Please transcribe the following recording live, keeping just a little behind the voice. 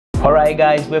Alright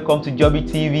guys, welcome to Joby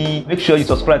TV. Make sure you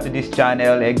subscribe to this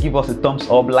channel and give us a thumbs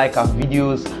up, like our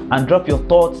videos, and drop your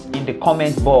thoughts in the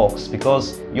comment box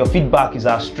because your feedback is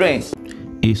our strength.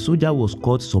 A soldier was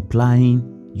caught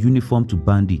supplying uniform to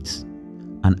bandits.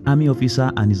 An army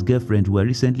officer and his girlfriend were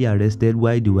recently arrested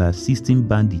while they were assisting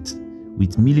bandits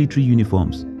with military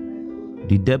uniforms.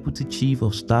 The Deputy Chief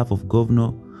of Staff of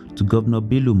Governor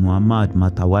Bello Muhammad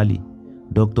Matawali,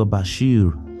 Dr.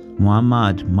 Bashir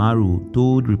Muhammad Maru,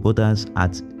 told reporters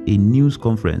at a news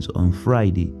conference on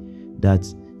Friday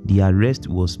that the arrest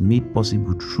was made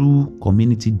possible through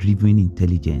community-driven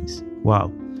intelligence.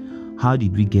 Wow, how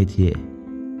did we get here?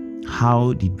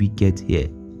 How did we get here?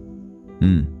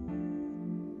 Can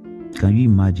you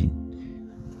imagine?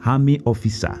 Army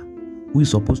officer who is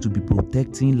supposed to be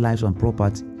protecting lives and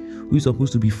property, who is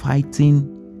supposed to be fighting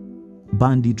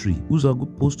banditry, who is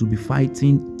supposed to be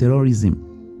fighting terrorism,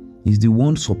 is the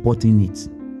one supporting it.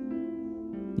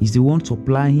 Is the one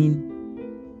supplying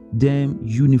them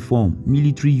uniform,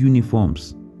 military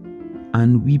uniforms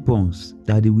and weapons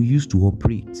that they will use to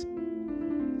operate.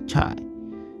 Chai,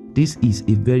 this is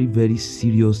a very, very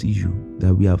serious issue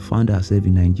that we have found ourselves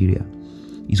in Nigeria.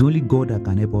 It's only God that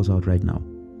can help us out right now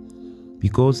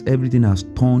because everything has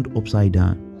turned upside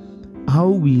down. How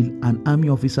will an army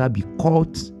officer be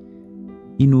caught,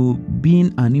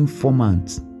 being an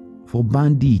informant for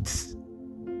bandits?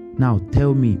 Now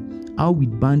tell me, how will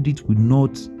bandits will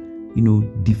not,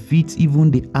 defeat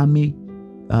even the army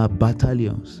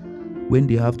battalions when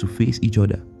they have to face each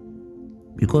other?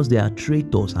 Because there are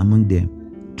traitors among them.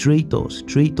 Traitors,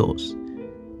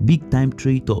 big time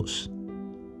traitors.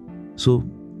 So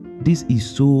this is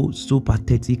so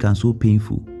pathetic and so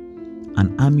painful.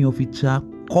 An army officer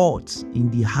caught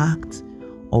in the act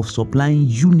of supplying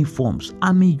uniforms,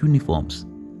 army uniforms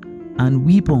and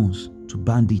weapons to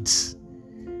bandits.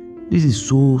 This is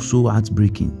so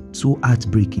heartbreaking,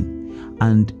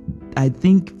 and I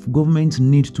think government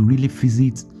needs to really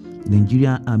visit the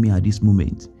Nigerian army at this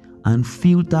moment and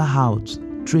filter out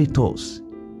traitors,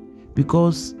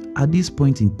 because at this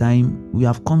point in time we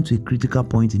have come to a critical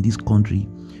point in this country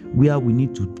where we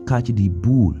need to catch the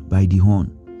bull by the horn.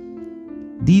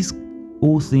 This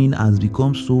whole thing has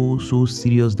become so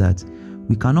serious that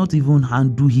we cannot even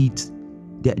handle it.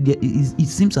 It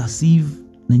seems as if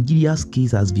Nigeria's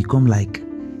case has become like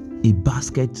a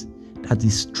basket that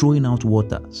is throwing out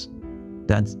waters.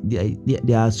 That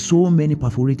there are so many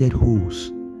perforated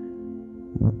holes.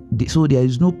 So there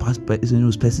is no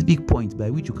specific point by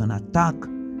which you can attack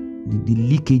the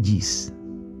leakages.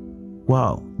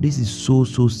 Wow, this is so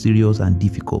serious and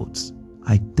difficult.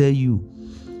 I tell you,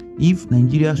 if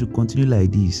Nigeria should continue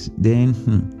like this, then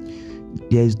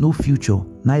there is no future,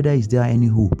 neither is there any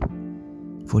hope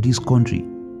for this country,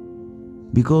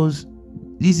 because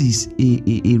this is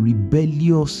a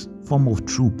rebellious form of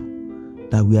troop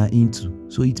that we are into.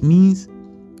 So it means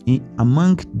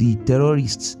among the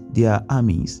terrorists there are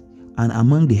armies, and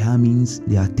among the armies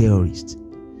there are terrorists.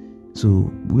 So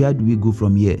where do we go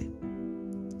from here?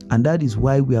 And that is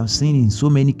why we have seen in so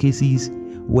many cases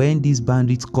when these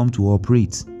bandits come to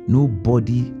operate,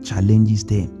 nobody challenges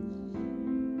them.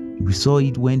 We saw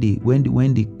it when they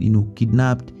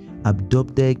kidnapped,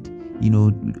 abducted,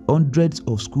 hundreds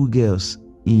of schoolgirls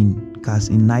in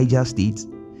Niger State,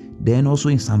 then also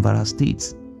in Zamfara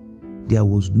State. There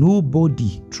was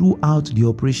nobody throughout the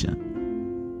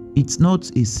operation. It's not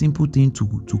a simple thing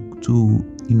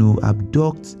to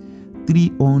abduct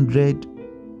 300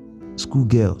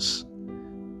 schoolgirls.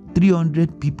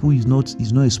 300 people is not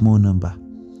a small number.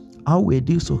 How were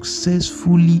they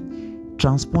successfully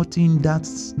transporting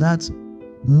that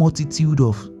multitude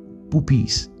of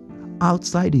puppies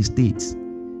outside the state,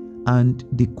 and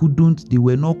they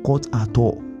were not caught at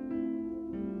all?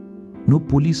 No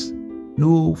police,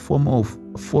 no form of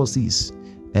forces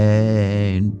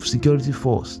and security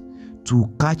force to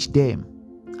catch them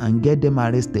and get them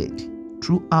arrested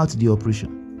throughout the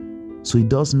operation. So it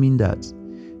does mean that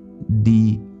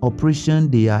the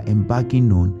operation they are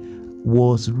embarking on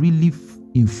was really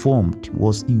informed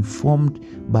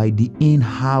by the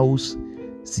in-house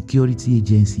security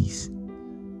agencies.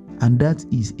 And that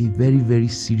is a very, very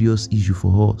serious issue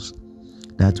for us,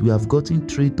 that we have gotten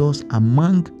traitors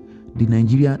among the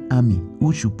Nigerian army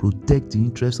who should protect the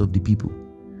interests of the people.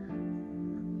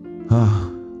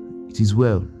 It is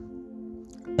well.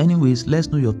 Anyways, let's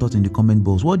know your thoughts in the comment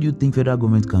box. What do you think federal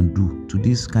government can do to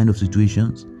these kind of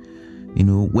situations?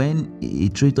 When a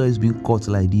traitor is being caught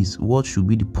like this, what should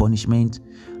be the punishment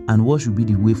and what should be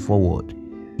the way forward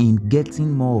in getting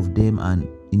more of them and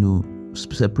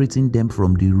separating them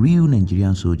from the real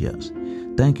Nigerian soldiers?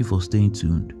 Thank you for staying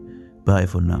tuned. Bye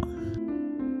for now.